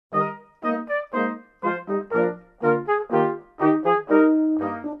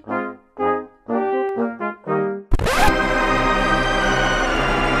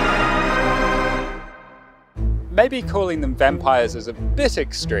Maybe calling them vampires is a bit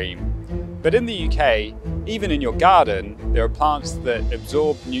extreme, but in the UK, even in your garden, there are plants that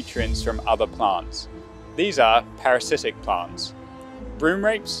absorb nutrients from other plants. These are parasitic plants. Broom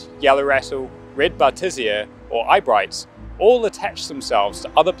rapes, yellow rattle, red bartisia, or eyebrights all attach themselves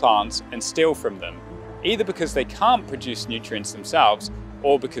to other plants and steal from them, either because they can't produce nutrients themselves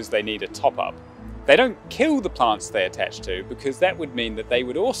or because they need a top-up. They don't kill the plants they attach to because that would mean that they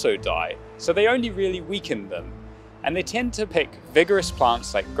would also die, so they only really weaken them. And they tend to pick vigorous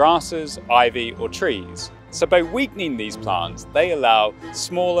plants like grasses, ivy, or trees. So by weakening these plants, they allow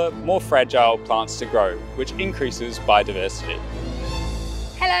smaller, more fragile plants to grow, which increases biodiversity.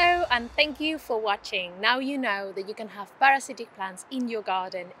 Hello and thank you for watching. Now you know that you can have parasitic plants in your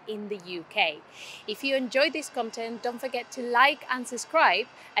garden in the UK. If you enjoyed this content, don't forget to like and subscribe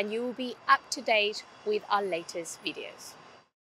and you will be up to date with our latest videos.